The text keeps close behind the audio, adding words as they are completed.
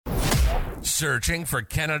Searching for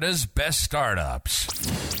Canada's best startups.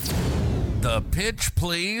 The Pitch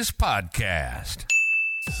Please Podcast.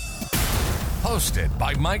 Hosted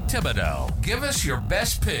by Mike Thibodeau. Give us your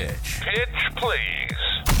best pitch. Pitch please.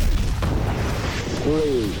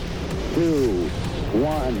 3, 2,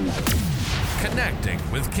 1. Connecting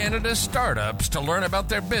with Canada's startups to learn about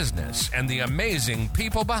their business and the amazing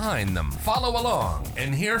people behind them. Follow along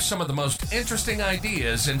and hear some of the most interesting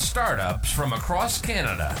ideas and startups from across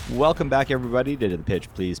Canada. Welcome back, everybody, to the Pitch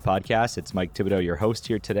Please podcast. It's Mike Thibodeau, your host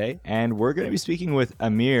here today, and we're going to be speaking with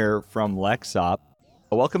Amir from Lexop.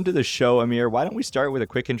 Welcome to the show, Amir. Why don't we start with a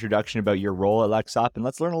quick introduction about your role at Lexop, and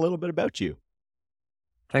let's learn a little bit about you.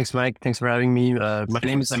 Thanks, Mike. Thanks for having me. My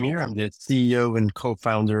name is Amir. I'm the CEO and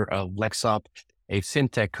co-founder of Lexop, a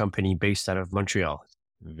fintech company based out of Montreal.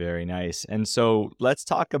 Very nice. And so let's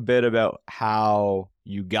talk a bit about how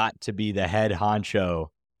you got to be the head honcho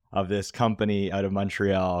of this company out of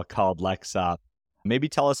Montreal called Lexop. Maybe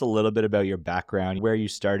tell us a little bit about your background, where you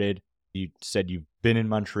started. You said you've been in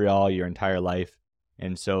Montreal your entire life.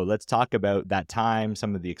 And so let's talk about that time,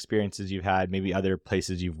 some of the experiences you've had, maybe other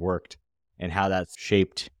places you've worked, and how that's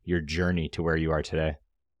shaped your journey to where you are today.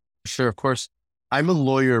 Sure, of course. I'm a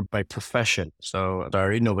lawyer by profession, so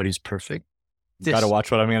sorry, nobody's perfect. Got to watch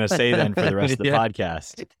what I'm going to say then for the rest of the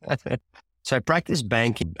podcast. So I practiced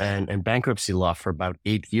banking and bankruptcy law for about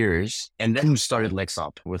 8 years, and then started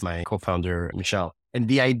Lexop with my co-founder, Michelle. And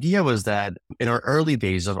the idea was that in our early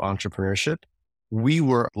days of entrepreneurship, we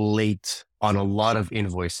were late on a lot of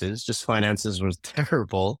invoices. Just finances was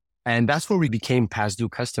terrible. And that's where we became past due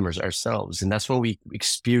customers ourselves. And that's when we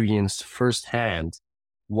experienced firsthand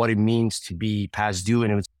what it means to be past due.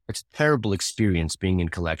 And it's a terrible experience being in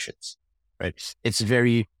collections, right? It's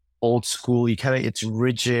very old school. It's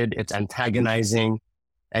rigid, it's antagonizing.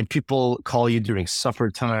 And people call you during supper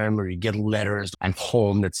time, or you get letters at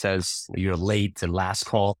home that says you're late, the last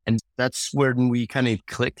call. And that's when we kind of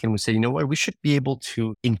clicked and we said, you know what, we should be able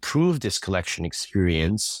to improve this collection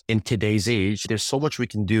experience in today's age. There's so much we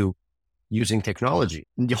can do using technology.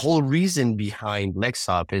 And the whole reason behind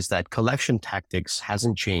Lexop is that collection tactics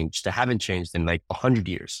hasn't changed. They haven't changed in like 100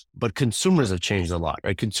 years, but consumers have changed a lot,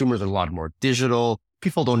 right? Consumers are a lot more digital.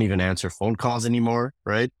 People don't even answer phone calls anymore,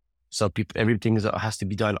 right? So everything has to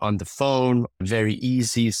be done on the phone, very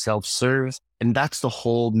easy, self-serve. And that's the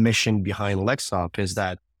whole mission behind Lexop, is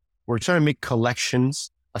that we're trying to make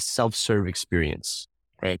collections a self-serve experience,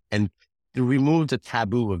 right? And to remove the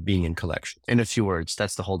taboo of being in collections. In a few words,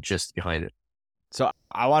 that's the whole gist behind it. So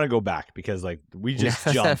I want to go back because we just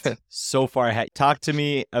jumped so far ahead. Talk to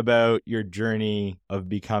me about your journey of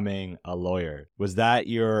becoming a lawyer. Was that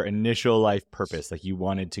your initial life purpose? Like, you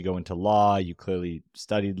wanted to go into law, you clearly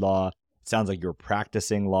studied law. It sounds like you were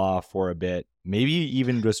practicing law for a bit. Maybe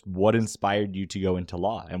even just what inspired you to go into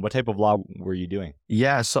law, and what type of law were you doing?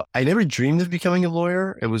 Yeah, so I never dreamed of becoming a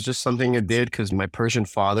lawyer. It was just something I did because my Persian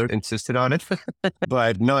father insisted on it.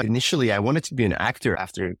 But no, initially I wanted to be an actor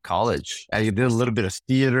after college. I did a little bit of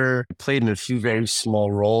theater, played in a few very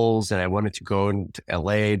small roles, and I wanted to go into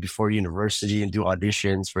LA before university and do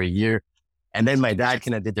auditions for a year. And then my dad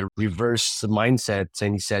kind of did the reverse mindset,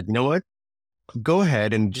 and he said, you know what, go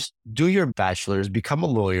ahead and just do your bachelor's, become a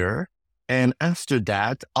lawyer. And after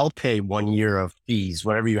that, I'll pay 1 year of fees,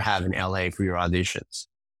 whatever you have in LA for your auditions.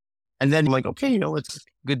 And then I'm like, okay, it's a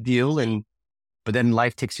good deal. But then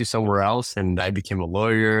life takes you somewhere else. And I became a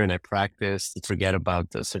lawyer and I practiced to forget about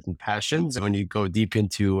certain passions when you go deep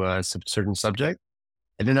into a certain subject.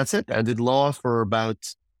 And then that's it. I did law for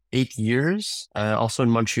about 8 years. Also in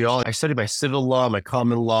Montreal, I studied my civil law, my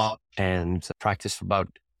common law, and practiced for about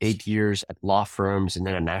 8 years at law firms and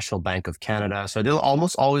then a National Bank of Canada. So I did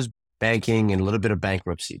almost always banking and a little bit of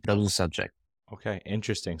bankruptcy. That was the subject. Okay,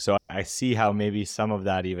 interesting. So I see how maybe some of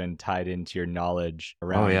that even tied into your knowledge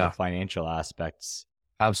around the financial aspects.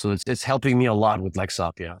 Absolutely. It's helping me a lot with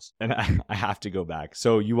Lexop, yes. And I have to go back.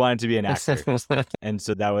 So you wanted to be an actor. And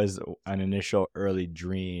so that was an initial early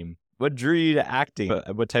dream. What drew you to acting?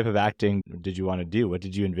 What type of acting did you want to do? What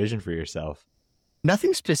did you envision for yourself?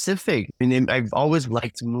 Nothing specific. I mean, I've always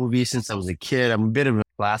liked movies since I was a kid. I'm a bit of a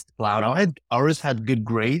class clown. I always had good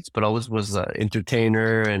grades, but always was an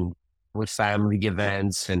entertainer and with family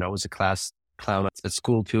events. And I was a class clown at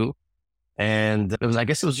school too. And I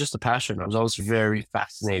guess it was just a passion. I was always very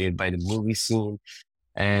fascinated by the movie scene.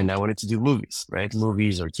 And I wanted to do movies, right?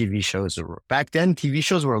 Movies or TV shows. Back then, TV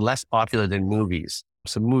shows were less popular than movies.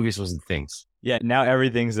 So movies was the things. Yeah, now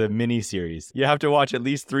everything's a mini series. You have to watch at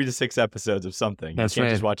least 3 to 6 episodes of something. That's you can't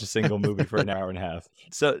right. just watch a single movie for an hour and a half.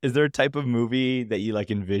 So is there a type of movie that you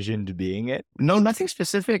envisioned being it? No, nothing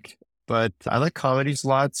specific, but I like comedies a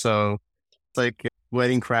lot. So it's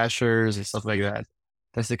wedding crashers and stuff like that.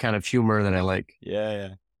 That's the kind of humor that I like.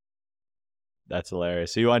 Yeah. That's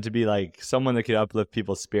hilarious. So you want to be like someone that could uplift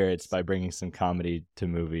people's spirits by bringing some comedy to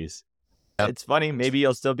movies. Yep. It's funny. Maybe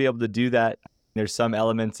you'll still be able to do that. There's some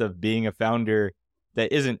elements of being a founder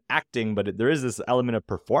that isn't acting, but there is this element of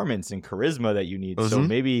performance and charisma that you need. Mm-hmm. So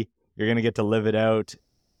maybe you're going to get to live it out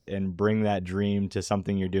and bring that dream to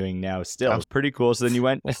something you're doing now still. It's pretty cool. So then you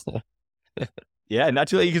went, yeah, not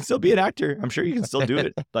too late. You can still be an actor. I'm sure you can still do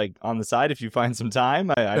it like on the side if you find some time.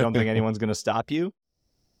 I don't think anyone's going to stop you.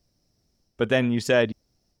 But then you said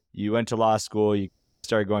you went to law school, you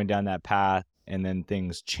started going down that path, and then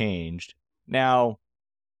things changed. Now,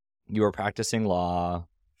 you were practicing law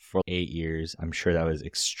for 8 years. I'm sure that was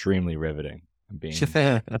extremely riveting. I'm being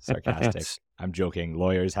sarcastic. I'm joking.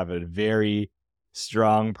 Lawyers have a very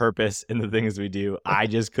strong purpose in the things we do. I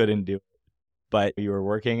just couldn't do it. But you were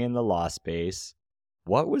working in the law space.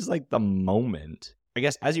 What was like the moment? I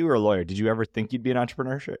guess as you were a lawyer, did you ever think you'd be an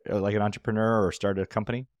entrepreneur or start a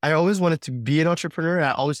company? I always wanted to be an entrepreneur.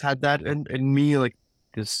 I always had that in me, like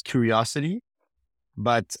this curiosity,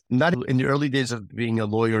 but not in the early days of being a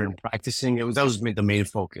lawyer and practicing. That was the main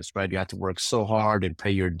focus, right? You had to work so hard and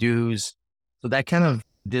pay your dues. So that kind of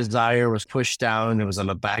desire was pushed down. It was on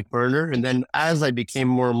the back burner. And then as I became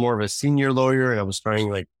more and more of a senior lawyer and I was starting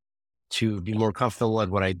like to be more comfortable at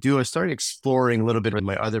what I do, I started exploring a little bit of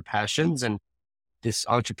my other passions, and this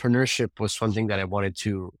entrepreneurship was something that I wanted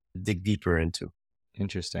to dig deeper into.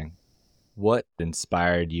 Interesting. What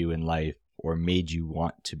inspired you in life or made you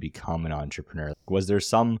want to become an entrepreneur? Was there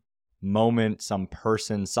some moment, some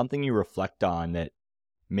person, something you reflect on that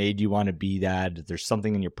made you want to be that? There's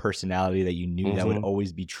something in your personality that you knew that would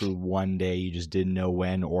always be true one day, you just didn't know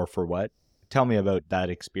when or for what? Tell me about that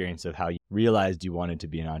experience of how you realized you wanted to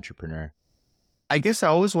be an entrepreneur. I guess I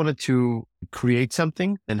always wanted to create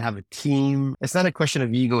something and have a team. It's not a question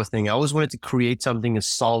of ego thing. I always wanted to create something and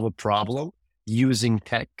solve a problem using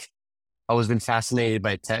tech. I've always been fascinated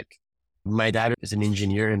by tech. My dad is an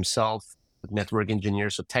engineer himself, a network engineer.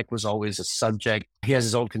 So tech was always a subject. He has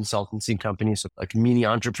his own consultancy company, so like a mini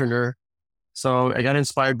entrepreneur. So I got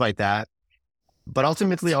inspired by that. But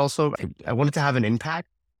ultimately also, I wanted to have an impact,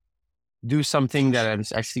 do something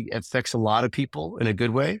that actually affects a lot of people in a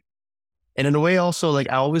good way. And in a way also, like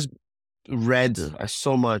I always read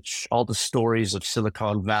so much, all the stories of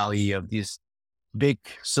Silicon Valley, of these big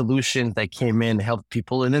solutions that came in, helped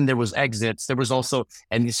people. And then there was exits. There was also,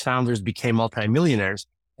 and these founders became multimillionaires.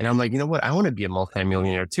 And I'm like, you know what? I want to be a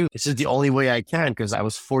multimillionaire too. This is the only way I can, because I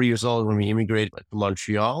was 4 years old when we immigrated to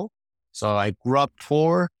Montreal. So I grew up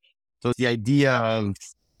poor. So the idea of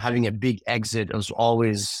having a big exit was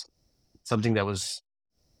always something that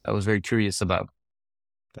I was very curious about.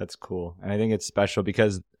 That's cool. And I think it's special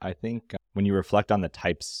because I think when you reflect on the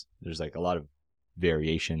types, there's like a lot of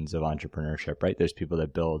variations of entrepreneurship, right? There's people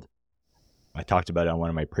that build. I talked about it on one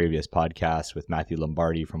of my previous podcasts with Matthew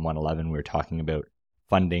Lombardi from 111. We were talking about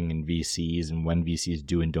funding and VCs and when VCs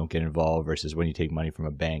do and don't get involved versus when you take money from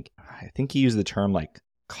a bank. I think he used the term like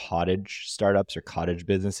cottage startups or cottage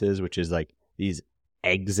businesses, which is like these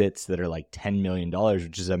exits that are like $10 million,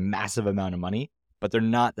 which is a massive amount of money, but they're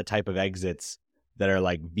not the type of exits that are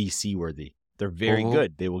like VC worthy. They're very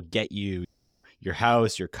good. They will get you your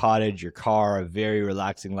house, your cottage, your car, a very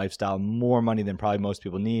relaxing lifestyle, more money than probably most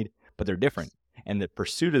people need, but they're different. And the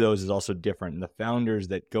pursuit of those is also different. And the founders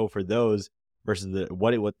that go for those versus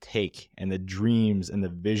what it will take and the dreams and the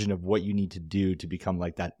vision of what you need to do to become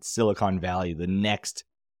like that Silicon Valley, the next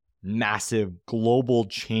massive global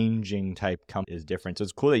changing type company is different. So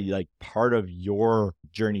it's cool that you like part of your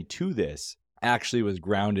journey to this actually was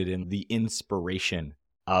grounded in the inspiration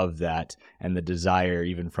of that and the desire,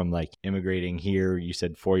 even from like immigrating here, you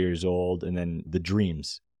said 4 years old, and then the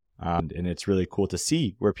dreams. And it's really cool to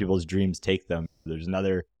see where people's dreams take them. There's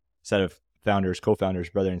another set of founders,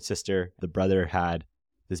 co-founders, brother and sister. The brother had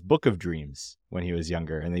this book of dreams when he was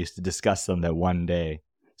younger, and they used to discuss them that one day.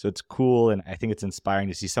 So it's cool, and I think it's inspiring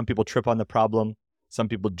to see some people trip on the problem, some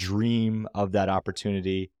people dream of that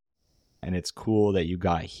opportunity, and it's cool that you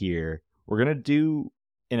got here. We're going to do,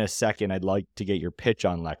 in a second, I'd like to get your pitch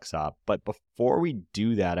on Lexop. But before we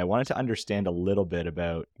do that, I wanted to understand a little bit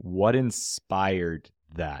about what inspired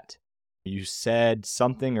that. You said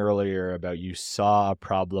something earlier about you saw a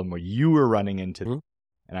problem where you were running into,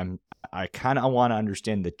 and I kind of want to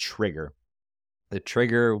understand the trigger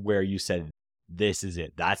where you said, this is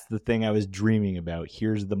it. That's the thing I was dreaming about.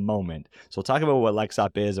 Here's the moment. So we'll talk about what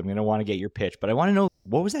Lexop is. I'm going to want to get your pitch, but I want to know,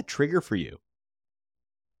 what was that trigger for you?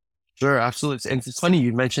 Sure, absolutely. And it's funny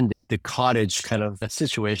you mentioned the cottage kind of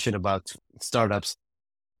situation about startups.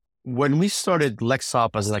 when we started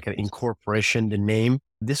Lexop as like an incorporation, the name,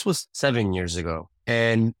 this was 7 years ago,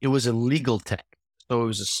 and it was a legal tech. So it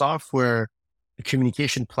was a software, a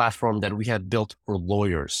communication platform that we had built for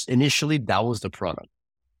lawyers. Initially, that was the product.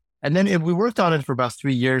 And then we worked on it for about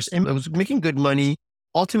 3 years, and it was making good money.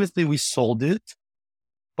 Ultimately, we sold it,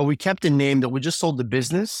 but we kept the name that we just sold the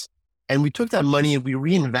business. And we took that money and we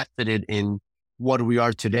reinvested it in what we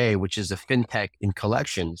are today, which is a fintech in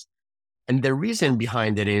collections. And the reason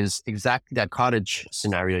behind it is exactly that cottage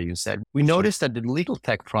scenario you said. We noticed that the legal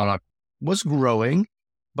tech product was growing,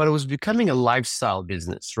 but it was becoming a lifestyle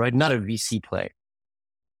business, right? Not a VC play.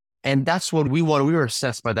 And that's what we wanted. We were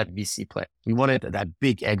obsessed by that VC play. We wanted that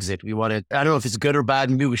big exit. We wanted, I don't know if it's good or bad.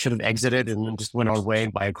 Maybe we should have exited and then just went our way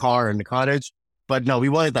and buy a car and the cottage. But no, we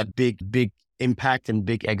wanted that big impact and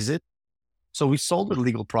big exit. So we sold the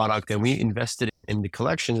legal product and we invested in the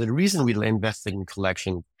collection. The reason we invested in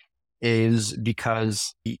collection is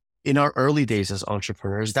because in our early days as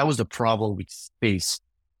entrepreneurs, that was the problem we faced,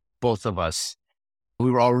 both of us.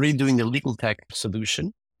 We were already doing the legal tech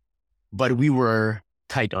solution, but we were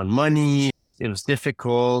tight on money. It was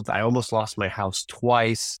difficult. I almost lost my house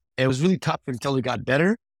twice. It was really tough until it got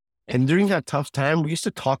better. And during that tough time, we used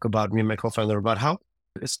to talk about, me and my co-founder, about how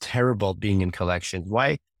it's terrible being in collection.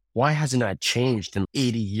 Why hasn't that changed in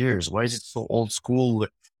 80 years? Why is it so old school?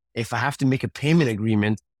 If I have to make a payment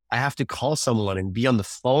agreement, I have to call someone and be on the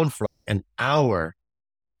phone for an hour.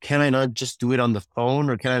 Can I not just do it on the phone,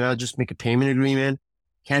 or can I not just make a payment agreement?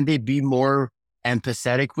 Can they be more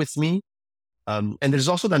empathetic with me? And there's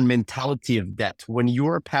also that mentality of debt. When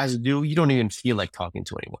you're past due, you don't even feel like talking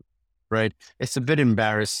to anyone, right? It's a bit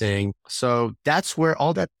embarrassing. So that's where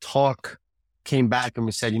all that talk came back, and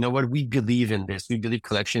we said, you know what? We believe in this. We believe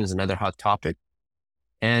collection is another hot topic.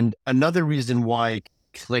 And another reason why it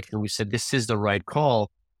clicked and we said, this is the right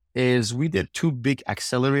call, is we did 2 big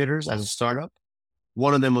accelerators as a startup.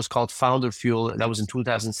 One of them was called Founder Fuel. That was in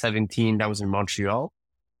 2017. That was in Montreal.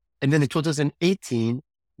 And then in 2018,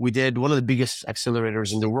 we did one of the biggest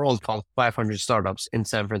accelerators in the world called 500 Startups in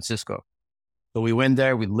San Francisco. So we went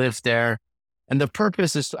there, we lived there. And the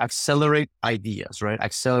purpose is to accelerate ideas, right?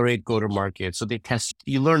 Accelerate go-to-market. So they test,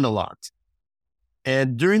 you learn a lot.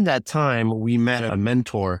 And during that time, we met a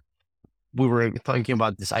mentor. We were talking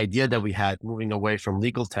about this idea that we had moving away from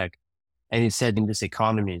legal tech. And he said, in this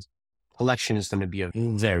economy, collection is going to be a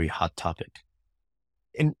very hot topic.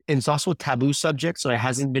 And it's also a taboo subject, so it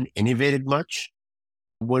hasn't been innovated much.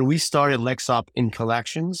 When we started Lexop in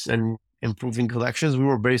collections and improving collections, we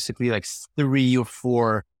were basically like 3 or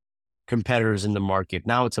 4 competitors in the market.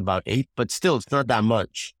 Now it's about 8, but still it's not that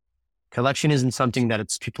much. Collection isn't something that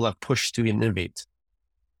people have pushed to innovate.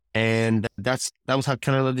 And that was how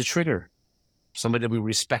kind of the trigger. Somebody that we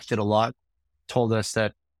respected a lot told us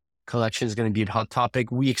that collection is going to be a hot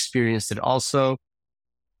topic. We experienced it also.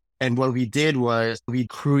 And what we did was we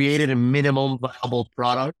created a minimum viable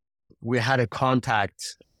product. We had a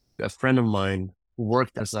contact, a friend of mine who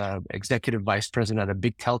worked as an executive vice president at a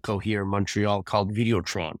big telco here in Montreal called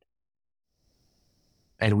Videotron.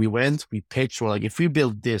 And we pitched, we're like, if we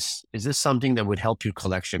build this, is this something that would help your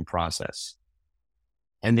collection process?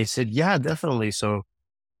 And they said, yeah, definitely. So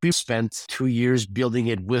we spent 2 years building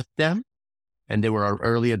it with them, and they were our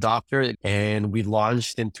early adopter. And we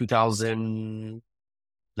launched in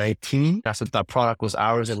 2019. That's what that product was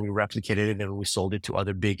ours, and we replicated it and we sold it to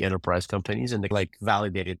other big enterprise companies, and they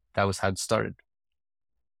validated. That was how it started.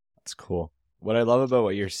 That's cool. What I love about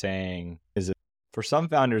what you're saying is that for some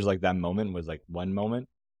founders, that moment was one moment.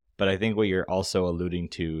 But I think what you're also alluding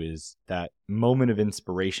to is that moment of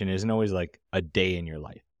inspiration isn't always a day in your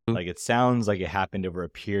life. It sounds like it happened over a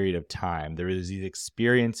period of time. There was these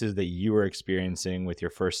experiences that you were experiencing with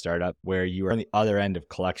your first startup where you were on the other end of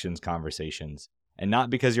collections conversations. And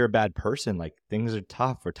not because you're a bad person, things are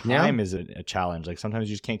tough, or time is a challenge. Sometimes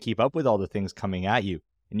you just can't keep up with all the things coming at you.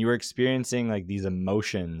 And you were experiencing these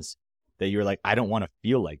emotions that you were I don't want to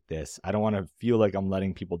feel like this. I don't want to feel like I'm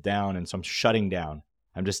letting people down. And so I'm shutting down.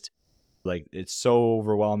 I'm just it's so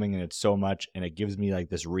overwhelming and it's so much. And it gives me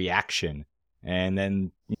this reaction. And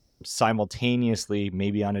then simultaneously,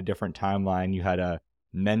 maybe on a different timeline, you had a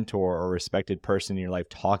mentor or respected person in your life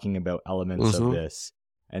talking about elements of this.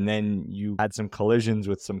 And then you had some collisions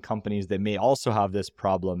with some companies that may also have this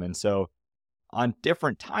problem. And so on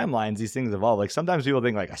different timelines, these things evolve. Sometimes people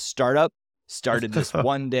think a startup started this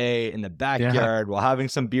one day in the backyard while having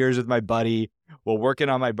some beers with my buddy, while working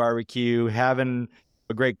on my barbecue, having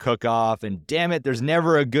a great cook-off, and damn it, there's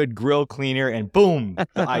never a good grill cleaner, and boom,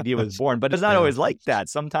 the idea was born. But it's not always like that.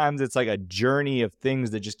 Sometimes it's a journey of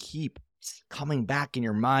things that just keep coming back in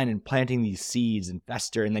your mind and planting these seeds and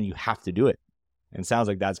fester, and then you have to do it. And it sounds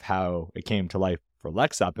like that's how it came to life for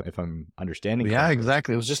LexUp, if I'm understanding Yeah, correctly.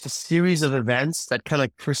 exactly. It was just a series of events that kind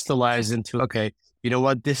of crystallized into, okay, you know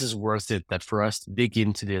what? This is worth it that for us to dig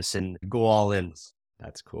into this and go all in.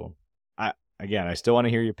 That's cool. I still want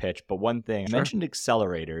to hear your pitch, but one thing, Sure. I mentioned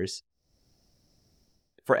accelerators.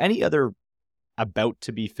 For any other about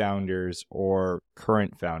to be founders or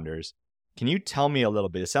current founders, can you tell me a little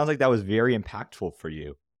bit? It sounds like that was very impactful for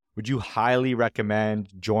you. Would you highly recommend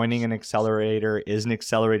joining an accelerator? Is an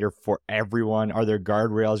accelerator for everyone? Are there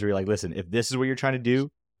guardrails where you're like, listen, if this is what you're trying to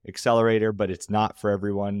do, accelerator, but it's not for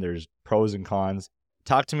everyone. There's pros and cons.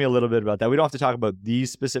 Talk to me a little bit about that. We don't have to talk about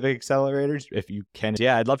these specific accelerators if you can.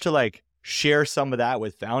 Yeah, I'd love to like share some of that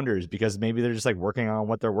with founders because maybe they're just like working on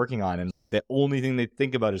what they're working on. And the only thing they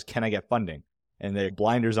think about is, can I get funding? And they're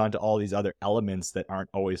blinders onto all these other elements that aren't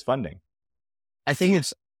always funding. I think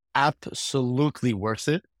it's absolutely worth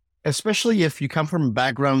it, especially if you come from a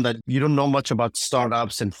background that you don't know much about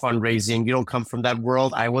startups and fundraising. You don't come from that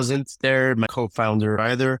world. I wasn't there, my co-founder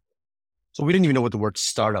either. So we didn't even know what the word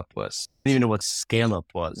startup was. We didn't even know what scale up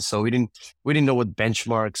was. So we didn't know what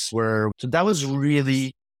benchmarks were. So that was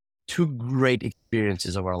really two great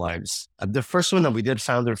experiences of our lives. The first one that we did,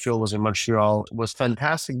 Founder Fuel, was in Montreal, was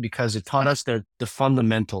fantastic because it taught us the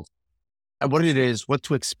fundamentals and what it is, what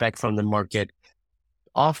to expect from the market.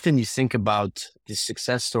 Often you think about these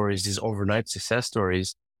success stories, these overnight success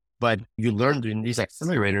stories, but you learn in these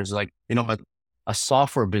accelerators, like, a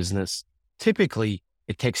software business, typically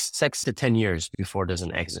it takes 6 to 10 years before there's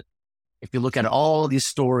an exit. If you look at all these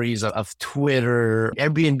stories of Twitter,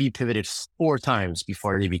 Airbnb pivoted 4 times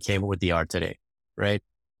before they became what they are today, right?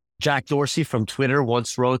 Jack Dorsey from Twitter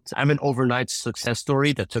once wrote, I'm an overnight success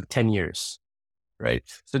story that took 10 years, right?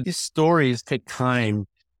 So these stories take time.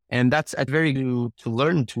 And that's very good to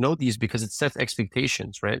learn to know these because it sets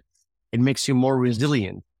expectations, right? It makes you more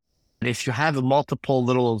resilient. And if you have multiple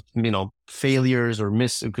little, failures or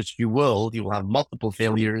because you will have multiple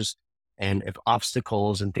failures and if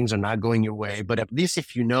obstacles and things are not going your way. But at least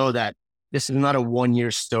if you know that this is not a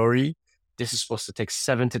 1-year story, this is supposed to take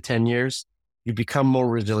 7 to 10 years, you become more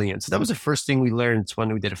resilient. So that was the first thing we learned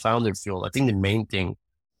when we did a Founder Fuel. I think the main thing.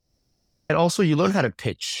 And also you learn how to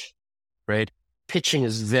pitch, right? Pitching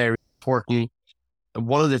is very important.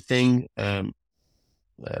 One of the things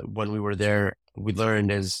when we were there, we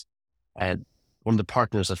learned is one of the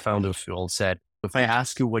partners at Founder Fuel said, if I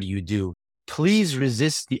ask you, what do you do? Please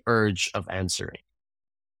resist the urge of answering.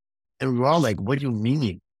 And we were all like, what do you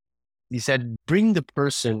mean? He said, bring the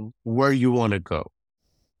person where you want to go.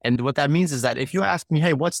 And what that means is that if you ask me,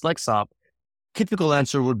 hey, what's LexUp? Typical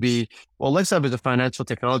answer would be, well, LexUp is a financial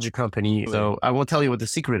technology company. So I won't tell you what the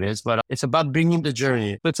secret is, but it's about bringing the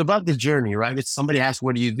journey. It's about the journey, right? If somebody asks,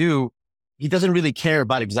 what do you do? He doesn't really care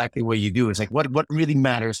about exactly what you do. It's like, what really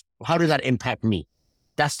matters? How does that impact me?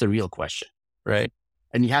 That's the real question, right?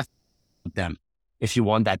 And you have to with them if you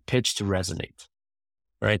want that pitch to resonate,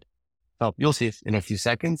 right? So you'll see it in a few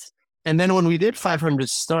seconds. And then when we did 500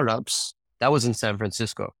 startups, that was in San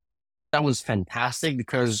Francisco. That was fantastic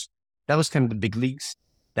because that was kind of the big leagues.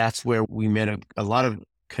 That's where we made a lot of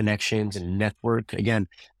connections and network. Again,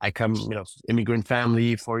 I come, immigrant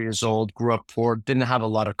family, 4 years old, grew up poor, didn't have a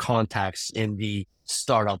lot of contacts in the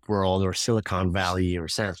startup world or Silicon Valley or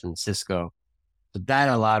San Francisco. But that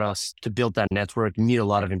allowed us to build that network, meet a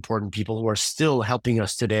lot of important people who are still helping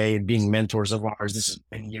us today and being mentors of ours. This is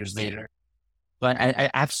many years later. But I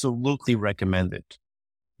absolutely recommend it.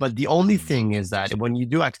 But the only thing is that when you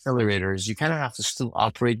do accelerators, you kind of have to still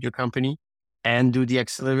operate your company and do the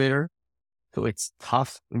accelerator. So it's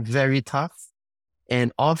tough, very tough.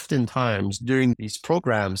 And oftentimes during these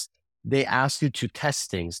programs, they ask you to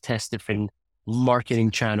test things, test different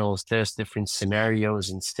marketing channels, test different scenarios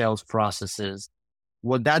and sales processes.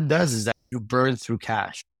 What that does is that you burn through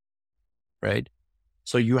cash, right?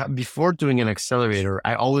 So you have, before doing an accelerator,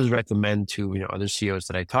 I always recommend to, other CEOs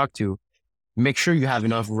that I talk to, make sure you have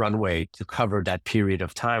enough runway to cover that period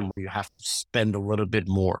of time where you have to spend a little bit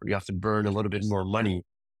more. You have to burn a little bit more money.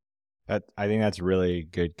 I think that's really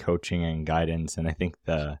good coaching and guidance. And I think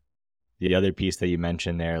the other piece that you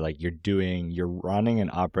mentioned there, like you're running and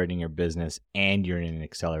operating your business and you're in an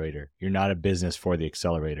accelerator. You're not a business for the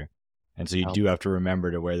accelerator. And so you do have to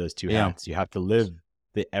remember to wear those two hats. You have to live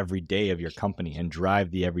the everyday of your company and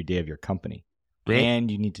drive the everyday of your company. Right.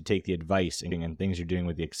 And you need to take the advice and things you're doing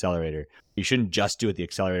with the accelerator. You shouldn't just do what the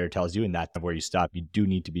accelerator tells you and that's where you stop. You do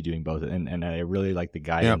need to be doing both. And I really like the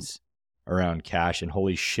guidance around cash. And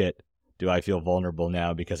holy shit, do I feel vulnerable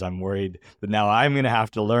now because I'm worried that now I'm going to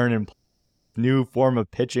have to learn a new form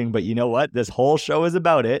of pitching. But you know what? This whole show is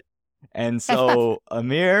about it. And so,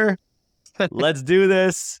 Amir, let's do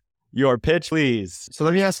this. Your pitch, please. So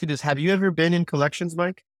let me ask you this. Have you ever been in collections,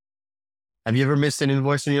 Mike? Have you ever missed an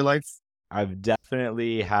invoice in your life? I've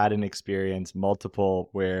definitely had an experience, multiple,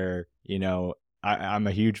 where, I'm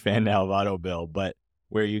a huge fan now of auto bill, but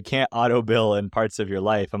where you can't auto bill in parts of your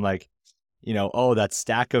life. I'm like, oh, that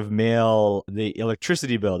stack of mail, the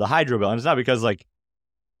electricity bill, the hydro bill. And it's not because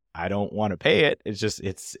I don't want to pay it. It's just,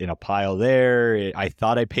 it's in a pile there. I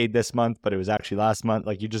thought I paid this month, but it was actually last month.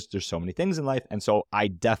 There's so many things in life. And so I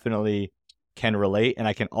definitely can relate. And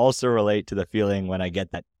I can also relate to the feeling when I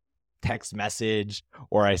get that text message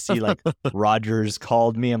or I see Rogers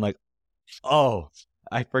called me. I'm like, oh,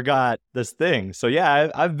 I forgot this thing. So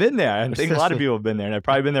yeah, I've been there. I think a lot of people have been there, and I've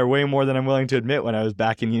probably been there way more than I'm willing to admit when I was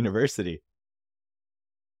back in university.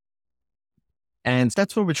 And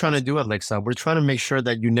that's what we're trying to do at Lexop. We're trying to make sure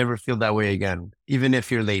that you never feel that way again, even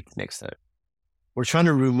if you're late next time. We're trying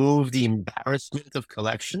to remove the embarrassment of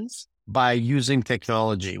collections by using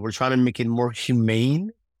technology. We're trying to make it more humane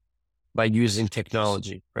by using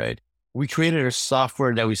technology, right? We created a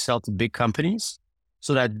software that we sell to big companies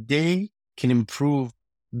so that they can improve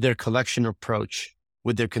their collection approach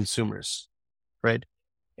with their consumers, right?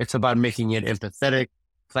 It's about making it empathetic,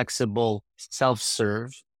 flexible,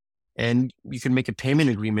 self-serve, and you can make a payment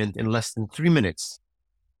agreement in less than 3 minutes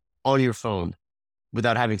on your phone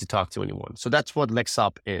without having to talk to anyone. So that's what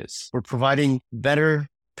Lexop is. We're providing better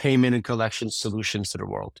payment and collection solutions to the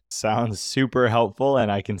world. Sounds super helpful, and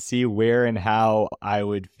I can see where and how I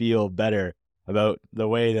would feel better about the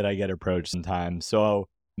way that I get approached sometimes. So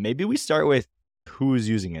maybe we start with who's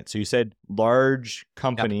using it. So you said large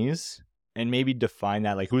companies. Yep. And maybe define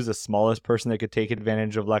that, who's the smallest person that could take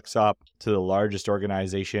advantage of Lexop to the largest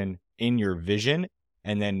organization in your vision,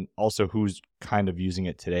 and then also who's kind of using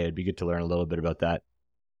it today. It'd be good to learn a little bit about that.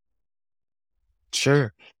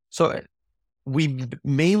 Sure. So we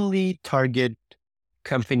mainly target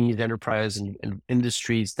companies, enterprise, and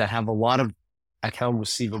industries that have a lot of account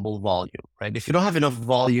receivable volume, right? If you don't have enough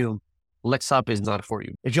volume, Lexop is not for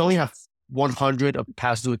you. If you only have 100 of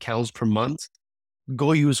past due accounts per month,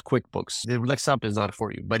 go use QuickBooks. The Lexop is not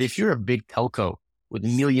for you. But if you're a big telco with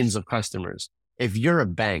millions of customers, if you're a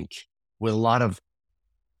bank with a lot of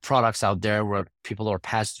products out there where people are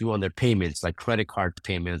past due on their payments, like credit card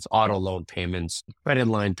payments, auto loan payments, credit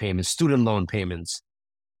line payments, student loan payments.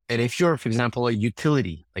 And if you're, for example, a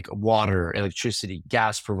utility, like a water, electricity,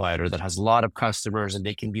 gas provider that has a lot of customers and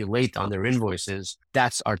they can be late on their invoices,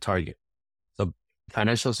 that's our target. So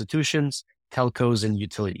financial institutions, telcos, and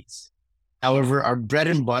utilities. However, our bread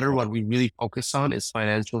and butter, what we really focus on is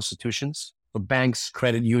financial institutions. So banks,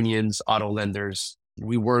 credit unions, auto lenders.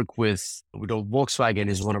 We work with Volkswagen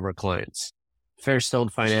is one of our clients.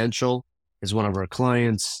 Fairstone Financial is one of our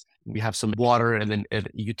clients. We have some water and then a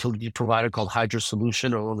utility provider called Hydro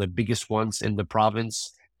Solution, or one of the biggest ones in the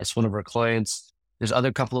province. That's one of our clients. There's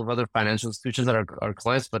a couple of other financial institutions that are our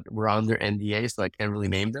clients, but we're under NDA, so I can't really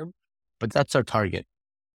name them. But that's our target.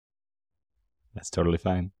 That's totally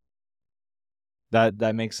fine.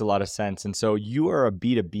 That makes a lot of sense. And so you are a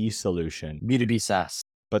B2B solution. B2B SaaS.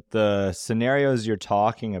 But the scenarios you're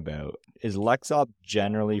talking about, is Lexop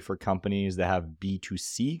generally for companies that have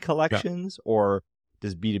B2C collections? Yeah. Or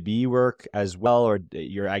does B2B work as well? Or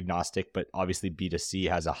you're agnostic, but obviously B2C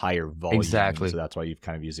has a higher volume. Exactly. So that's why you've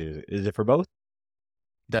kind of used it. Is it for both?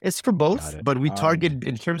 It's for both, but we target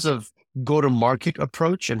in terms of go-to-market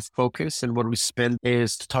approach and focus, and what we spend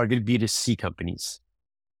is to target B2C companies.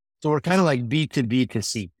 So we're kind of like B2B to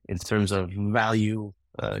C in terms of value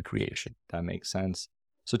creation. That makes sense.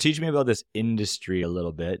 So teach me about this industry a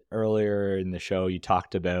little bit. Earlier in the show, you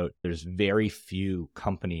talked about there's very few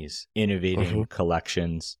companies innovating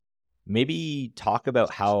collections. Maybe talk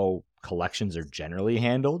about how collections are generally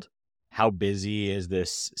handled. How busy is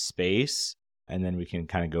this space? And then we can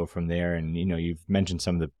kind of go from there. And, you've mentioned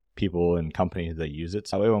some of the people and companies that use it.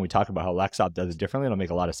 So that way, when we talk about how Lexop does it differently, it'll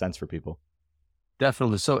make a lot of sense for people.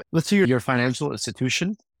 Definitely. So let's say you're a financial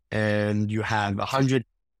institution and you have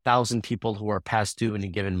 100,000 people who are past due in a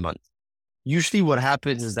given month. Usually what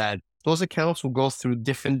happens is that those accounts will go through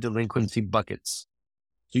different delinquency buckets.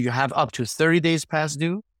 So you have up to 30 days past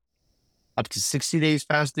due, up to 60 days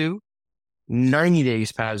past due, 90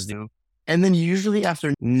 days past due. And then usually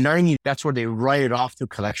after 90, that's where they write it off to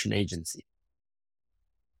collection agency.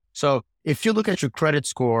 So if you look at your credit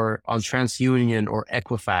score on TransUnion or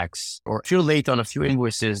Equifax, or if you're late on a few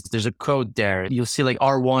invoices, there's a code there. You'll see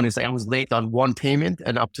R1 is I was late on one payment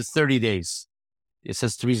and up to 30 days. It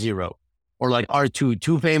says 30. Or R2,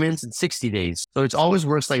 2 payments in 60 days. So it always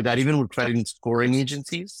works like that, even with credit scoring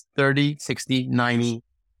agencies, 30, 60, 90,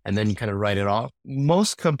 and then you kind of write it off.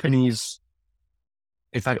 Most companies,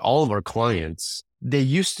 in fact, all of our clients, They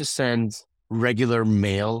used to send regular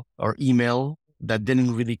mail or email that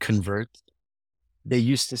didn't really convert. They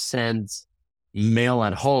used to send mail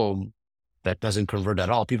at home that doesn't convert at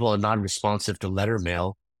all. People are not responsive to letter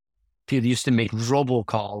mail. People used to make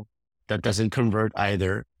robocall that doesn't convert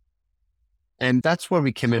either. And that's where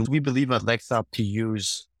we came in. We believe at Lexop to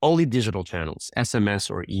use only digital channels,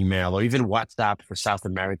 SMS or email, or even WhatsApp for South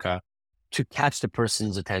America to catch the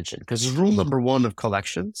person's attention. Because rule number one of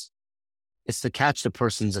collections is to catch the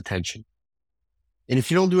person's attention. And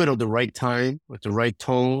if you don't do it at the right time, with the right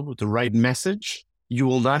tone, with the right message, you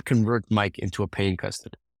will not convert Mike into a paying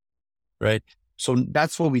customer, right? So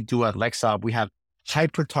that's what we do at Lexop. We have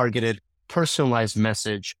hyper-targeted, personalized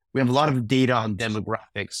message. We have a lot of data on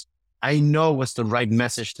demographics. I know what's the right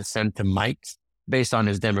message to send to Mike based on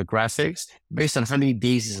his demographics, based on how many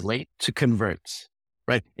days he's late to convert,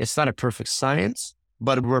 right? It's not a perfect science,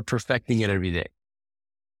 but we're perfecting it every day.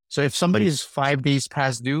 So if somebody is 5 days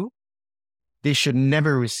past due, they should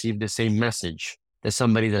never receive the same message as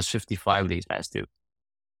somebody that's 55 days past due,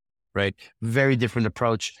 right? Very different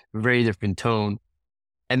approach, very different tone.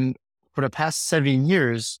 And for the past 7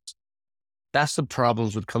 years, that's the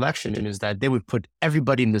problems with collection, is that they would put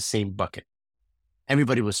everybody in the same bucket.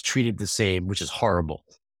 Everybody was treated the same, which is horrible.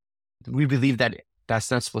 We believe that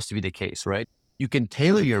that's not supposed to be the case, right? You can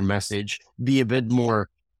tailor your message, be a bit more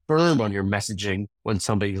firm on your messaging when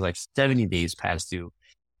somebody's like 70 days past due,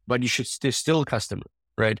 but you should still a customer,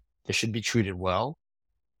 right? They should be treated well.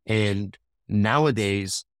 And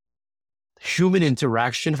nowadays, human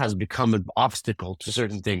interaction has become an obstacle to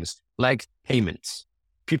certain things like payments.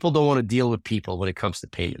 People don't want to deal with people when it comes to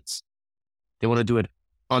payments. They want to do it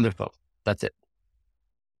on their phone. That's it.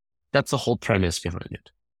 That's the whole premise behind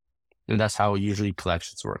it. And that's how usually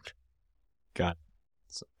collections work. Got it.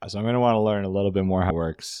 So I'm going to want to learn a little bit more how it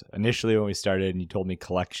works. Initially, when we started and you told me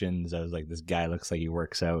collections, I was like, this guy looks like he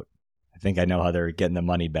works out. I think I know how they're getting the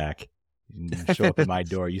money back. You show up at my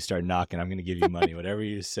door, you start knocking, I'm going to give you money, whatever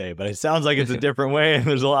you say. But it sounds like it's a different way and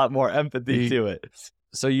there's a lot more empathy to it.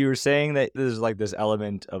 So you were saying that there's like this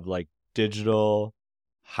element of like digital,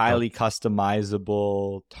 highly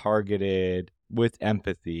customizable, targeted with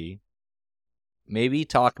empathy. Maybe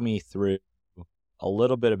talk me through a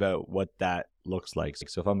little bit about what that looks like.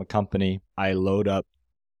 So if I'm a company, I load up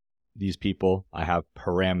these people, I have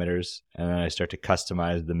parameters, and then I start to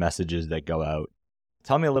customize the messages that go out.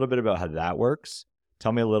 Tell me a little bit about how that works.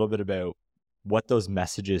 Tell me a little bit about what those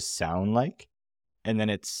messages sound like. And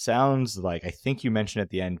then it sounds like, I think you mentioned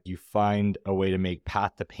at the end, you find a way to make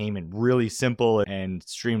path to payment really simple and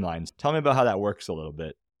streamlined. Tell me about how that works a little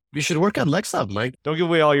bit. You should work on Lexop, Mike. Don't give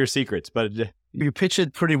away all your secrets, but you pitch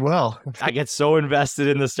it pretty well. I get so invested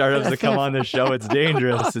in the startups that come on this show. It's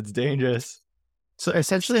dangerous. It's dangerous. So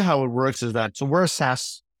essentially how it works is that, so we're a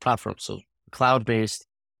SaaS platform, so cloud-based.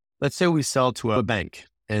 Let's say we sell to a bank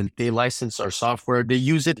and they license our software. They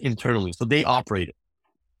use it internally, so they operate it.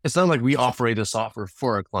 It's not like we operate the software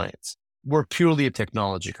for our clients. We're purely a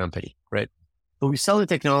technology company, right? So we sell the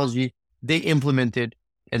technology, they implement it,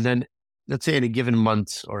 and then let's say in a given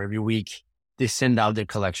month or every week, they send out their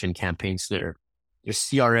collection campaigns there. Your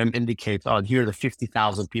CRM indicates, oh, here are the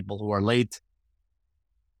 50,000 people who are late.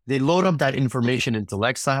 They load up that information into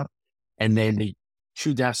Lexop, and then they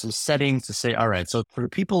should have some settings to say, all right, so for the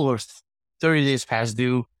people who are 30 days past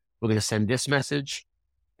due, we're going to send this message.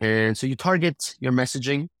 And so you target your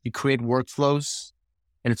messaging, you create workflows,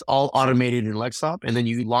 and it's all automated in Lexop, and then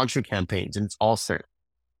you launch your campaigns and it's all set.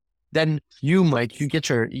 Then you get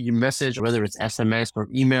your message, whether it's SMS or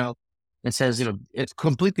email, it says, it's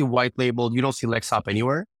completely white labeled. You don't see Lexop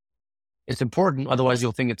anywhere. It's important. Otherwise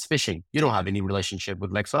you'll think it's phishing. You don't have any relationship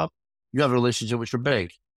with Lexop. You have a relationship with your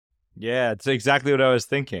bank. Yeah, it's exactly what I was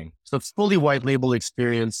thinking. So it's fully white label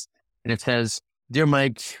experience. And it says, dear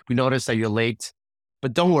Mike, we noticed that you're late.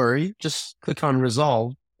 But don't worry, just click on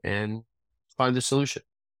resolve and find the solution.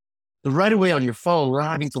 So right away on your phone, without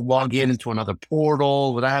having to log in into another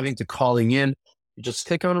portal, without having to calling in, you just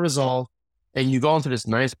click on resolve and you go into this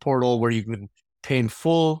nice portal where you can pay in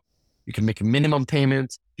full, you can make a minimum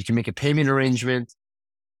payment, you can make a payment arrangement.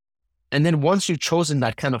 And then once you've chosen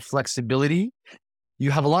that kind of flexibility, you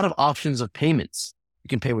have a lot of options of payments. You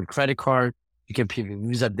can pay with credit card, you can pay with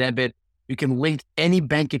Visa debit, you can link any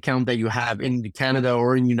bank account that you have in Canada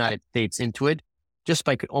or in the United States into it just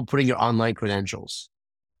by putting your online credentials.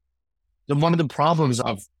 Then one of the problems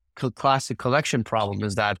of classic collection problem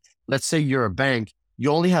is that, let's say you're a bank, you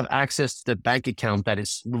only have access to the bank account that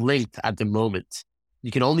is linked at the moment.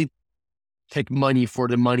 You can only take money for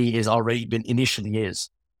the money is already been initially is.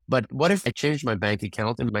 But what if I change my bank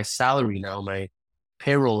account and my salary now, my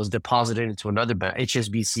payroll is deposited into another bank,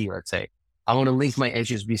 HSBC, let's say. I want to link my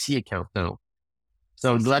HSBC account now.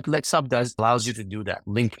 So what LexUp does allows you to do that.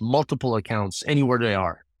 Link multiple accounts anywhere they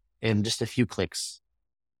are in just a few clicks.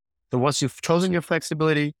 So once you've chosen your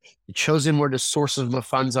flexibility, you've chosen where the sources of the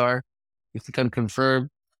funds are, you click on confirm,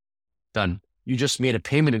 done. You just made a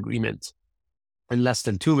payment agreement in less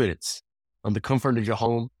than 2 minutes on the comfort of your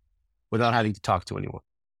home without having to talk to anyone.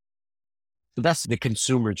 So that's the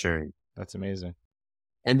consumer journey. That's amazing.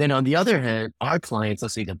 And then on the other hand, our clients,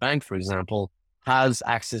 let's say the bank, for example, has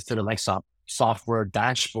access to the LexUp software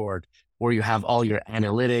dashboard where you have all your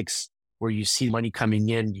analytics, where you see money coming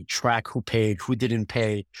in, you track who paid, who didn't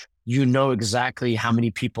pay. You know exactly how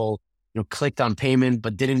many people clicked on payment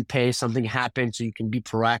but didn't pay, something happened, so you can be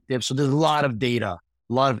proactive. So there's a lot of data,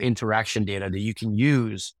 a lot of interaction data that you can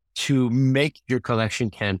use to make your collection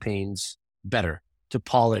campaigns better, to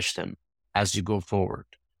polish them as you go forward.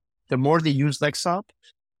 The more they use LexUp,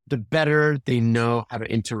 the better they know how to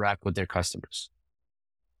interact with their customers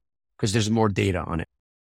because there's more data on it.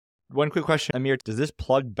 One quick question, Amir, does this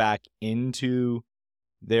plug back into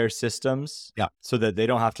their systems? Yeah. So that they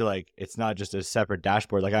don't have to it's not just a separate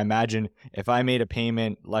dashboard. Like I imagine if I made a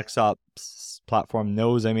payment, LexUp's platform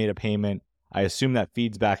knows I made a payment. I assume that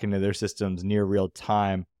feeds back into their systems near real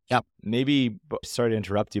time. Yep. Maybe, sorry to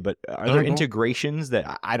interrupt you, but are there integrations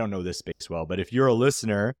that, I don't know this space well, but if you're a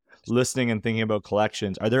listener listening and thinking about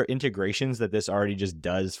collections, are there integrations that this already just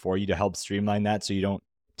does for you to help streamline that so you don't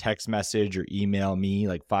text message or email me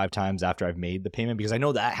 5 times after I've made the payment? Because I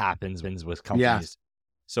know that happens with companies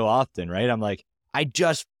so often, right? I'm like, I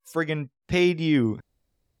just friggin' paid you.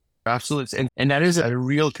 Absolutely. And that is a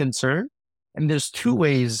real concern. And there's 2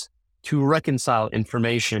 ways to reconcile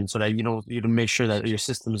information so that you make sure that your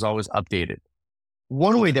system is always updated.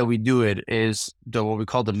 One way that we do it is what we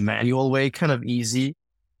call the manual way, kind of easy,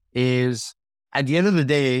 is at the end of the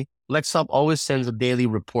day, LexUp always sends a daily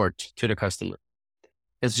report to the customer.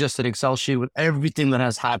 It's just an Excel sheet with everything that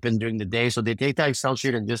has happened during the day. So they take that Excel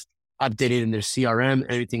sheet and just update it in their CRM.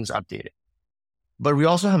 Everything's updated. But we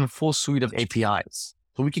also have a full suite of APIs.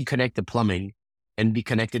 So we can connect the plumbing and be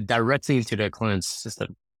connected directly into their client's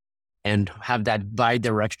system and have that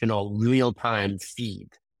bi-directional real-time feed.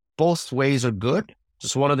 Both ways are good.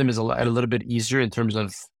 Just one of them is a little bit easier in terms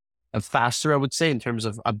of faster, I would say, in terms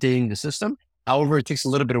of updating the system. However, it takes a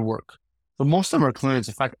little bit of work. So most of our clients,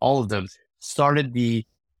 in fact, all of them, started the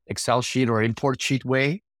Excel sheet or import sheet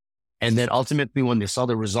way. And then ultimately, when they saw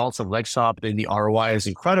the results of LexUp and the ROI is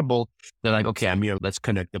incredible, they're like, okay, Amir, let's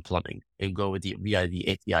connect the plumbing and go via the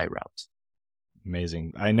API route.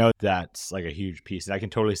 Amazing. I know that's a huge piece, and I can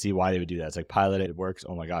totally see why they would do that. It's pilot, it works.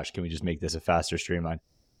 Oh my gosh, can we just make this a faster streamline?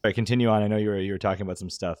 All right, continue on. I know you were talking about some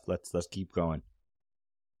stuff. Let's keep going.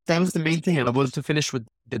 That was the main thing. I wanted to finish with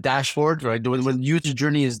the dashboard, right? When the user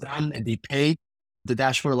journey is done and they pay, the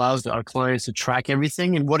dashboard allows our clients to track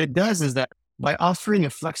everything. And what it does is that by offering a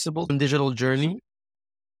flexible and digital journey,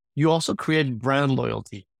 you also create brand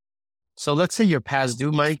loyalty. So let's say you're past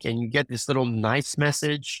due, Mike, and you get this little nice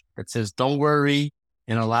message that says, don't worry,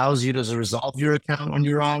 and allows you to resolve your account on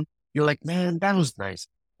your own. You're like, man, that was nice.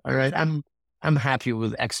 All right. I'm happy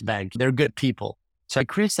with X Bank. They're good people. So it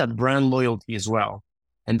creates that brand loyalty as well.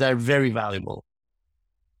 And they're very valuable.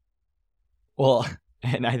 Well,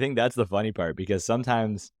 and I think that's the funny part, because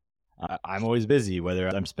sometimes I'm always busy, whether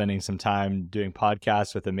I'm spending some time doing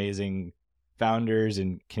podcasts with amazing founders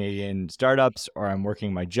and Canadian startups, or I'm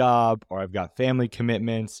working my job, or I've got family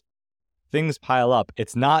commitments. Things pile up.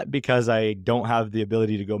 It's not because I don't have the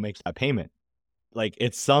ability to go make that payment.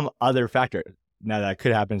 It's some other factor. Now that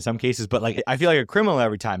could happen in some cases, but I feel like a criminal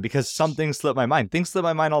every time because something slipped my mind. Things slip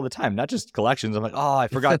my mind all the time, not just collections. I'm like, oh, I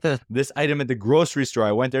forgot this item at the grocery store.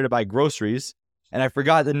 I went there to buy groceries and I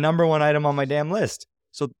forgot the number 1 item on my damn list.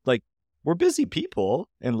 So we're busy people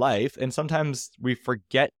in life, and sometimes we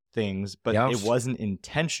forget things, but it wasn't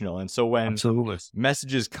intentional. And so when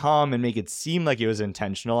messages come and make it seem like it was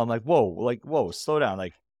intentional, I'm like, whoa, slow down.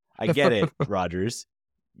 I get it, Rogers.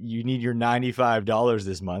 You need your $95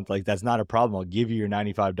 this month. That's not a problem. I'll give you your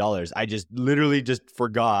 $95. I just literally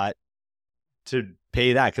forgot to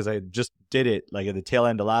pay that because I just did it at the tail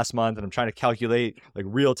end of last month, and I'm trying to calculate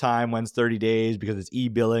real time when's 30 days because it's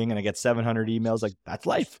e-billing and I get 700 emails. That's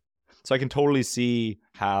life. So I can totally see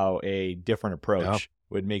how a different approach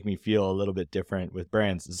would make me feel a little bit different with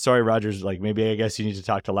brands. Sorry, Rogers, maybe I guess you need to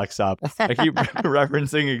talk to LexUp. I keep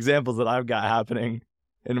referencing examples that I've got happening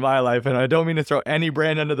in my life, and I don't mean to throw any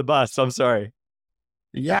brand under the bus. So I'm sorry.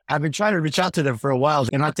 Yeah, I've been trying to reach out to them for a while.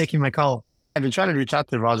 They're not taking my call. I've been trying to reach out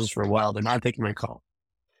to Rogers for a while. They're not taking my call.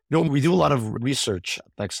 We do a lot of research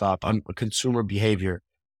at LexUp on consumer behavior.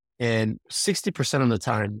 And 60% of the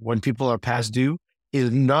time when people are past due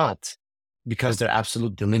is not because they're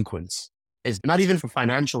absolute delinquents. It's not even for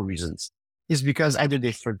financial reasons. It's because either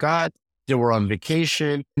they forgot, they were on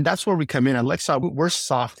vacation. And that's where we come in. At Lexa, we're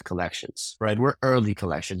soft collections, right? We're early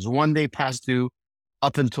collections. 1 day past due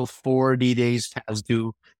up until 40 days past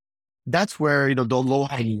due. That's where, the low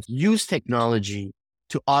hanging use technology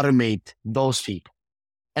to automate those people.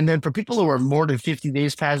 And then for people who are more than 50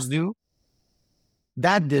 days past due,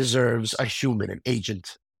 that deserves a human, an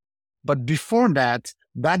agent. But before that,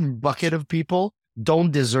 that bucket of people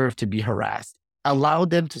don't deserve to be harassed. Allow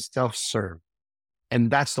them to self-serve. And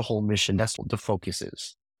that's the whole mission. That's what the focus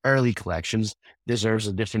is. Early collections deserves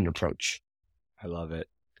a different approach. I love it.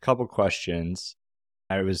 A couple questions.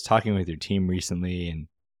 I was talking with your team recently, and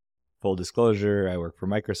full disclosure, I work for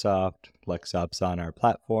Microsoft. Lexup's on our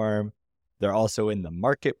platform. They're also in the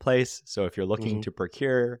marketplace. So if you're looking to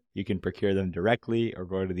procure, you can procure them directly or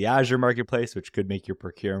go to the Azure marketplace, which could make your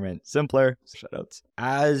procurement simpler. Shoutouts.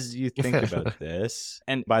 As you think about this,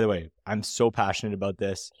 and by the way, I'm so passionate about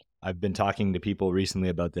this. I've been talking to people recently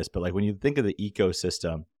about this, but like when you think of the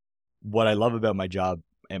ecosystem, what I love about my job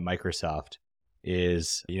at Microsoft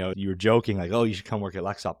is, you were joking like, oh, you should come work at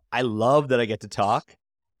Lexup. I love that I get to talk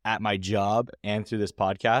at my job and through this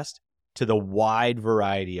podcast to the wide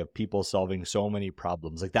variety of people solving so many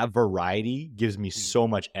problems. Like that variety gives me so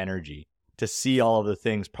much energy to see all of the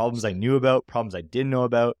things, problems I knew about, problems I didn't know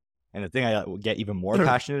about. And the thing I get even more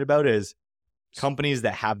passionate about is companies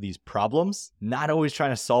that have these problems, not always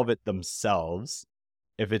trying to solve it themselves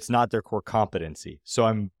if it's not their core competency. So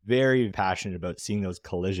I'm very passionate about seeing those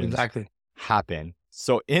collisions happen.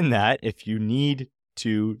 So in that, if you need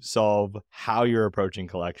to solve how you're approaching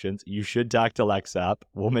collections, you should talk to Lexup.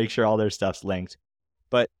 We'll make sure all their stuff's linked.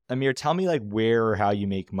 But Amir, tell me like where or how you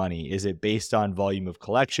make money. Is it based on volume of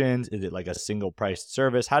collections? Is it like a single priced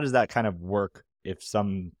service? How does that kind of work if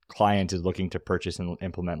some client is looking to purchase and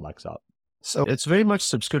implement Lexup? So it's very much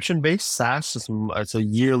subscription based. SaaS, it's a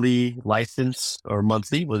yearly license or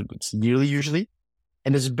monthly, but it's yearly usually.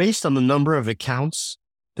 And it's based on the number of accounts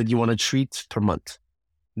that you want to treat per month.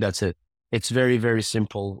 That's it. It's very, very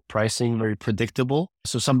simple pricing, very predictable.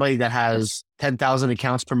 So somebody that has 10,000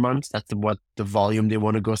 accounts per month, that's what the volume they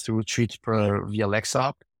want to go through, treat via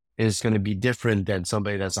Lexup is going to be different than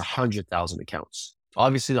somebody that's 100,000 accounts.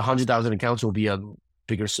 Obviously, the 100,000 accounts will be a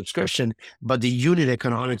bigger subscription, but the unit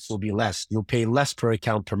economics will be less. You'll pay less per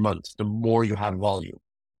account per month, the more you have volume.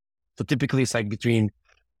 So typically it's like between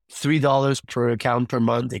 $3 per account per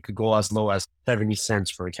month. It could go as low as 70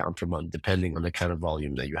 cents per account per month, depending on the kind of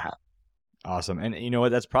volume that you have. Awesome. And you know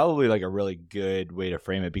what? That's probably like a really good way to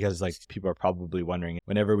frame it, because like people are probably wondering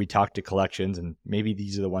whenever we talk to collections, and maybe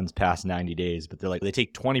these are the ones past 90 days, but they're like, they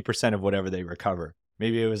take 20% of whatever they recover.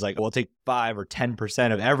 Maybe it was like, we'll take 5 or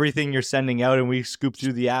 10% of everything you're sending out and we scoop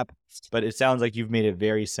through the app. But it sounds like you've made it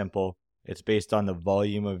very simple. It's based on the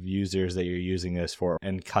volume of users that you're using this for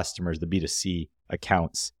and customers, the B2C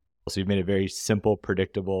accounts. So you've made a very simple,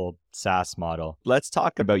 predictable SaaS model. Let's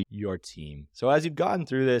talk about your team. So as you've gotten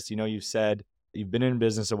through this, you've said you've been in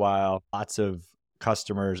business a while, lots of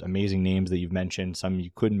customers, amazing names that you've mentioned, some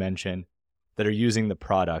you couldn't mention, that are using the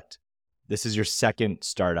product. This is your second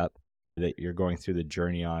startup that you're going through the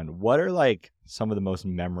journey on. What are like some of the most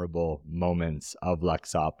memorable moments of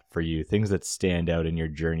Lexup for you? Things that stand out in your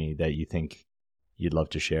journey that you think you'd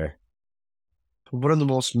love to share? One of the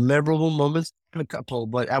most memorable moments, a couple,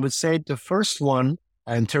 but I would say the first one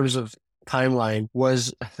in terms of timeline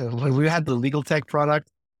was when we had the legal tech product.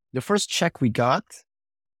 The first check we got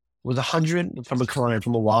was from a client,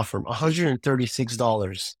 from a law firm,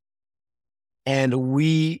 $136. And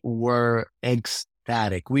we were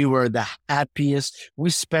ecstatic. We were the happiest. We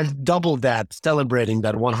spent double that celebrating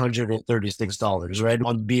that $136, right,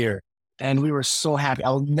 on beer. And we were so happy.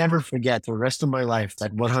 I'll never forget the rest of my life,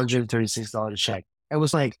 that $136 check. I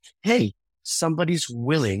was like, hey, somebody's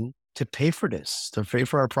willing to pay for this, to pay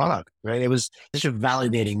for our product, right? It was such a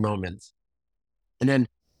validating moment. And then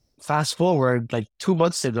fast forward, like 2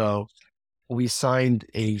 months ago, we signed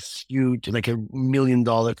a huge, like $1 million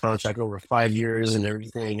contract over 5 years and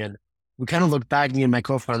everything. And we kind of looked back, me and my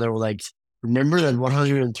co-founder were like, remember that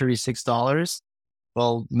 $136?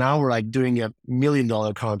 Well, now we're like doing $1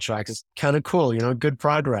 million contract. It's kind of cool, good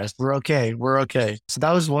progress. We're okay. So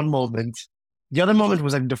that was one moment. The other moment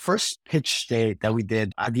was like the first pitch day that we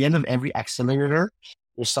did. At the end of every accelerator,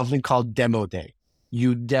 there's something called demo day.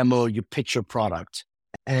 You pitch your product.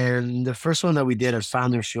 And the first one that we did at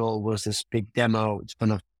Founder Show was this big demo. It's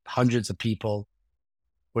been of hundreds of people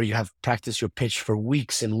where you have practiced your pitch for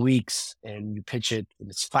weeks and weeks, and you pitch it, and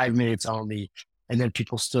it's 5 minutes only. And then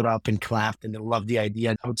people stood up and clapped and they loved the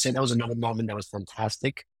idea. I would say that was another moment that was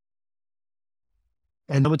fantastic.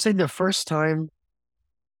 And I would say the first time,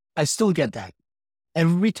 I still get that.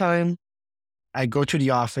 Every time I go to the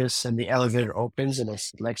office and the elevator opens and I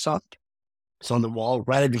see Lexop, it's on the wall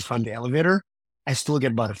right in front of the elevator, I still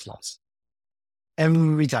get butterflies.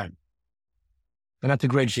 Every time. And that's a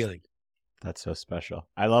great feeling. That's so special.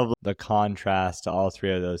 I love the contrast to all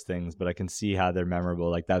three of those things, but I can see how they're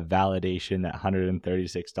memorable. Like that validation, that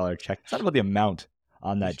 $136 check. It's not about the amount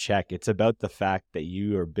on that check. It's about the fact that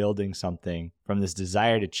you are building something from this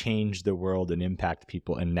desire to change the world and impact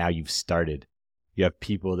people. And now you've started. You have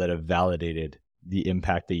people that have validated the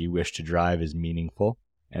impact that you wish to drive is meaningful.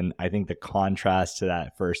 And I think the contrast to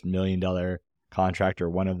that first $1 million contract or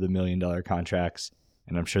one of the $1 million contracts,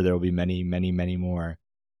 and I'm sure there will be many, many, many more,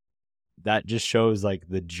 that just shows like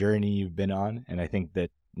the journey you've been on. And I think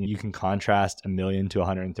that you can contrast 1 million to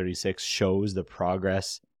 136 shows the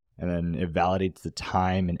progress, and then it validates the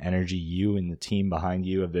time and energy you and the team behind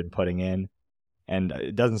you have been putting in. And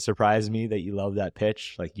it doesn't surprise me that you love that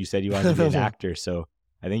pitch. Like you said, you wanted to be an actor. So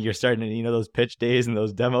I think you're starting to, those pitch days and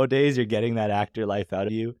those demo days, you're getting that actor life out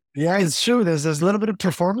of you. Yeah, it's true. There's a little bit of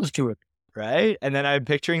performance to it. Right. And then I'm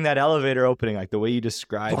picturing that elevator opening, like the way you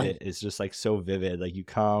described it is just like so vivid. Like you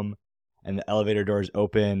come and the elevator doors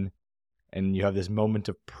open and you have this moment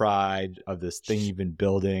of pride of this thing you've been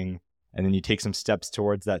building. And then you take some steps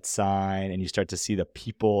towards that sign and you start to see the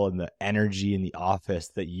people and the energy in the office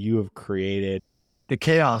that you have created. The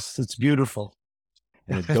chaos, it's beautiful.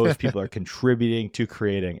 And those people are contributing to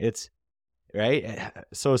creating. It's right.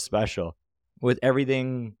 So special. With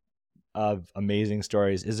everything of amazing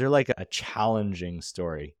stories, is there like a challenging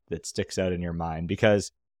story that sticks out in your mind?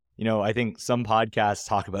 Because I think some podcasts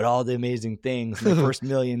talk about all the amazing things, the first $1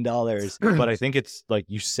 million, but I think it's like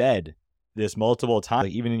you said this multiple times,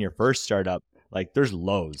 like even in your first startup, like there's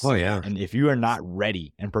lows. Oh yeah. And if you are not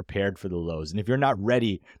ready and prepared for the lows, and if you're not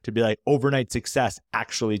ready to be like overnight success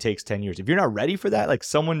actually takes 10 years, if you're not ready for that, like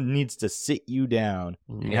someone needs to sit you down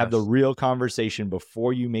and have the real conversation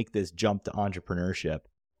before you make this jump to entrepreneurship.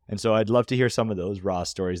 And so I'd love to hear some of those raw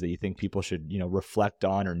stories that you think people should, reflect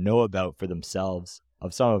on or know about for themselves,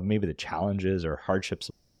 of some of maybe the challenges or hardships.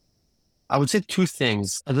 I would say two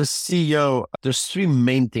things. As a CEO, there's three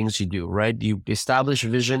main things you do, right? You establish a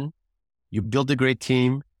vision, you build a great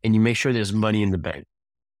team, and you make sure there's money in the bank.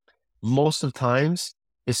 Most of the times,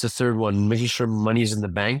 it's the third one. Making sure money is in the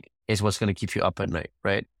bank is what's going to keep you up at night,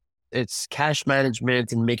 right? It's cash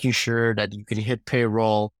management and making sure that you can hit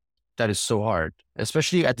payroll. That is so hard,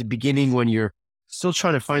 especially at the beginning when you're still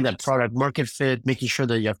trying to find that product market fit, making sure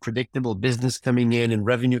that you have predictable business coming in and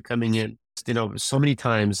revenue coming in. So many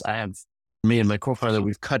times me and my co-founder,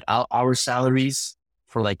 we've cut out our salaries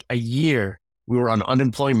for like a year. We were on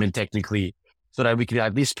unemployment technically so that we could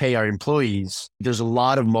at least pay our employees. There's a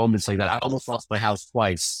lot of moments like that. I almost lost my house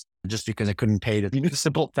twice just because I couldn't pay the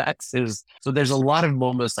municipal taxes. So there's a lot of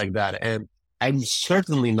moments like that. And I'm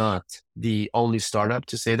certainly not the only startup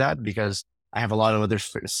to say that, because I have a lot of other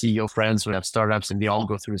CEO friends who have startups and they all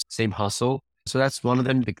go through the same hustle. So that's one of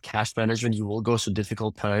them, the cash management. You will go through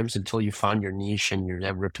difficult times until you find your niche and you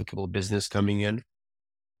have replicable business coming in.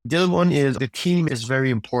 The other one is the team is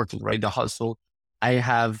very important, right? The hustle. I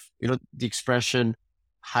have, the expression,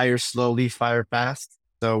 hire slowly, fire fast.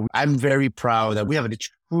 So I'm very proud that we have a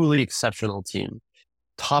truly exceptional team,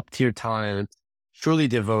 top tier talent, truly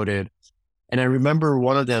devoted. And I remember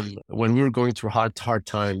one of them, when we were going through hard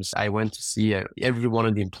times, I went to see every one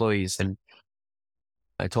of the employees and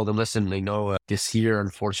I told them, listen, this year,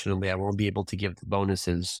 unfortunately, I won't be able to give the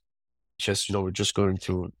bonuses. We're just going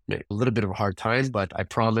through a little bit of a hard time, but I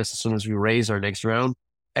promise as soon as we raise our next round,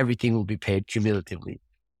 everything will be paid cumulatively.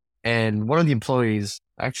 And one of the employees,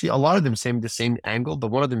 actually, a lot of them say the same angle,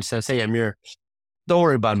 but one of them says, hey, Amir, don't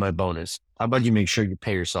worry about my bonus. How about you make sure you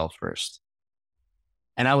pay yourself first?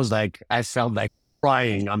 And I felt like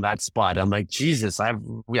crying on that spot. I'm like, Jesus,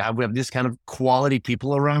 we have this kind of quality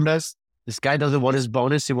people around us. This guy doesn't want his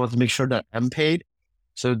bonus. He wants to make sure that I'm paid.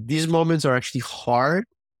 So these moments are actually hard,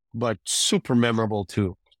 but super memorable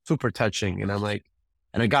too, super touching. And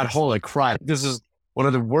I got home, I cried. This is one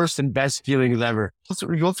of the worst and best feelings ever.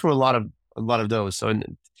 We go through a lot of those. So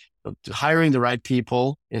hiring the right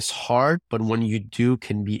people is hard, but when you do,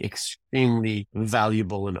 can be extremely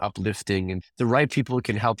valuable and uplifting. And the right people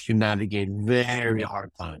can help you navigate very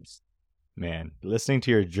hard times. Man, listening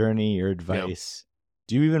to your journey, your advice,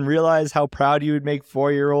 do you even realize how proud you would make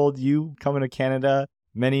 4-year-old you coming to Canada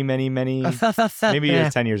many, maybe it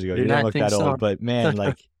was 10 years ago. You don't look that old, but man,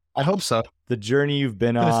 I hope so. The journey you've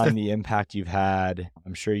been on, the impact you've had,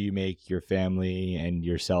 I'm sure you make your family and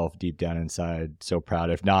yourself deep down inside so proud.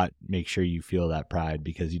 If not, make sure you feel that pride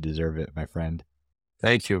because you deserve it, my friend.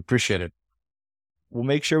 Thank you. Appreciate it. We'll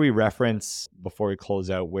make sure we reference before we close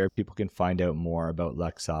out where people can find out more about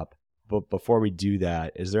Lexop. But before we do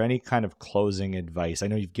that, is there any kind of closing advice? I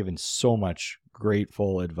know you've given so much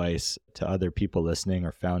grateful advice to other people listening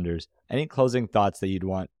or founders. Any closing thoughts that you'd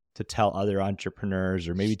want to tell other entrepreneurs,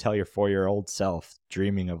 or maybe tell your 4-year-old self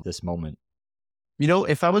dreaming of this moment?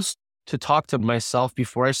 If I was to talk to myself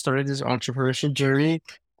before I started this entrepreneurship journey,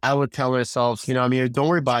 I would tell myself, Amir, don't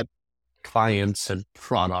worry about clients and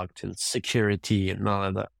product and security and all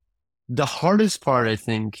of that. The hardest part, I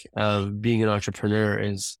think, of being an entrepreneur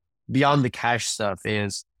is beyond the cash stuff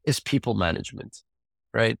is people management,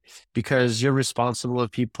 right? Because you're responsible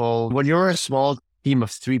of people. When you're a small team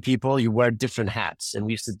of 3 people, you wear different hats. And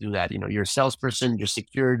we used to do that. You're a salesperson, your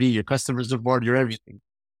security, your customer support, you're everything.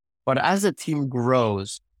 But as the team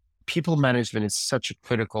grows, people management is such a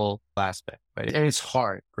critical aspect, right? And it's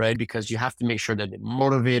hard, right? Because you have to make sure that they're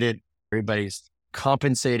motivated, everybody's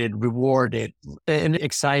compensated, rewarded, and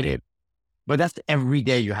excited. But that's every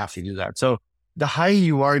day you have to do that. So the higher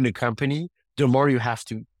you are in the company, the more you have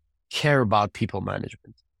to care about people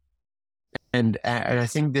management. And I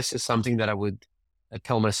think this is something that I would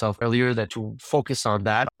tell myself earlier, that to focus on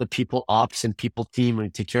that, the people ops and people team,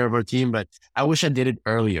 and take care of our team. But I wish I did it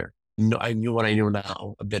earlier. I knew what I know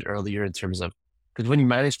now a bit earlier in terms of, because when you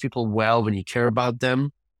manage people well, when you care about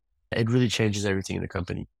them, it really changes everything in the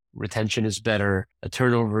company. Retention is better, the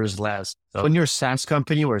turnover is less. So when you're a SaaS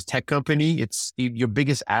company or a tech company, it's your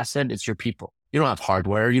biggest asset. It's your people. You don't have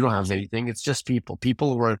hardware. You don't have anything. It's just people.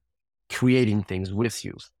 People who are creating things with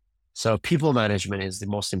you. So people management is the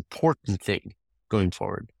most important thing going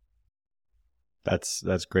forward.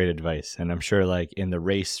 That's great advice. And I'm sure like in the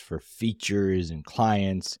race for features and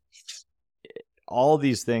clients, all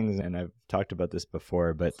these things, and I've talked about this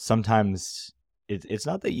before, but sometimes it's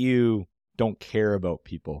not that you don't care about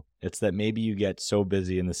people. It's that maybe you get so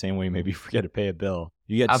busy in the same way maybe you forget to pay a bill.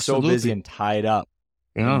 You get so busy and tied up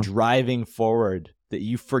and driving forward that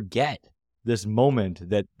you forget this moment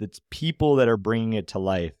that it's people that are bringing it to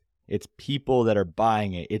life. It's people that are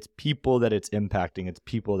buying it. It's people that it's impacting. It's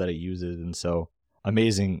people that it uses. And so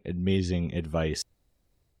amazing advice.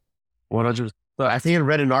 100%. So I think I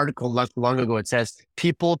read an article not long ago. It says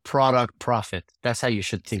people, product, profit. That's how you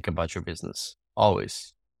should think about your business.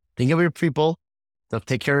 Always. Think of your people. They'll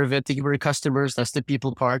take care of it. Think of your customers. That's the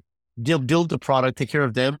people part. Build the product, take care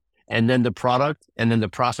of them, and then the product, and then the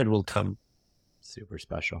profit will come. Super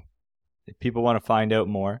special. If people want to find out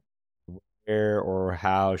more, where or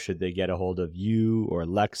how should they get a hold of you or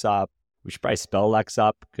Lexop? We should probably spell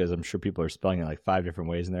Lexop because I'm sure people are spelling it like 5 different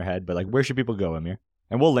ways in their head. But like, where should people go, Amir?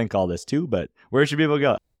 And we'll link all this too, but where should people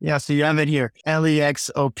go? Yeah, so you have it here,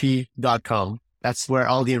 lexop.com. That's where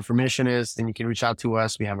all the information is. Then you can reach out to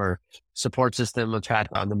us. We have our support system, a chat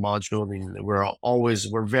on the module. I mean,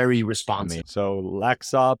 we're very responsive. So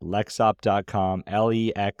lexop.com,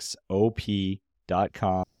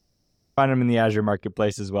 lexop.com. Find them in the Azure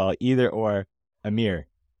Marketplace as well, either or. Amir,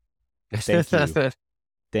 thank you.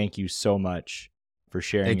 Thank you so much for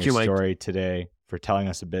sharing your story today, for telling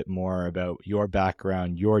us a bit more about your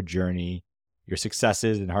background, your journey, your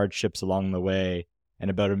successes and hardships along the way, and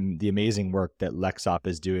about the amazing work that Lexop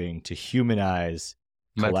is doing to humanize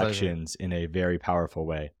collections in a very powerful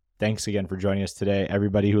way. Thanks again for joining us today.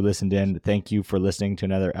 Everybody who listened in, thank you for listening to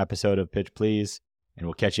another episode of Pitch Please, and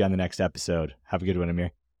we'll catch you on the next episode. Have a good one,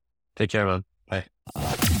 Amir. Take care, man. Bye.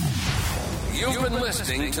 You've been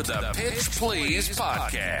listening to the Pitch Please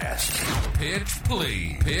podcast. Pitch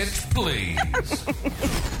Please. Pitch Please.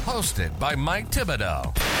 Hosted by Mike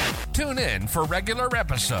Thibodeau. Tune in for regular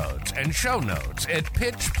episodes and show notes at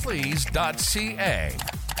pitchplease.ca.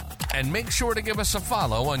 And make sure to give us a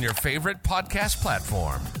follow on your favorite podcast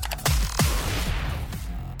platform.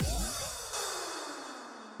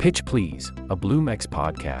 Pitch Please, a BloomX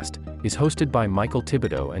podcast, is hosted by Michael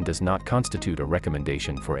Thibodeau and does not constitute a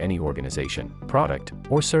recommendation for any organization, product,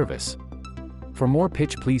 or service. For more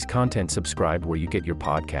Pitch Please content, subscribe where you get your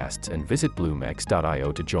podcasts and visit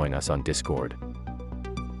bloomx.io to join us on Discord.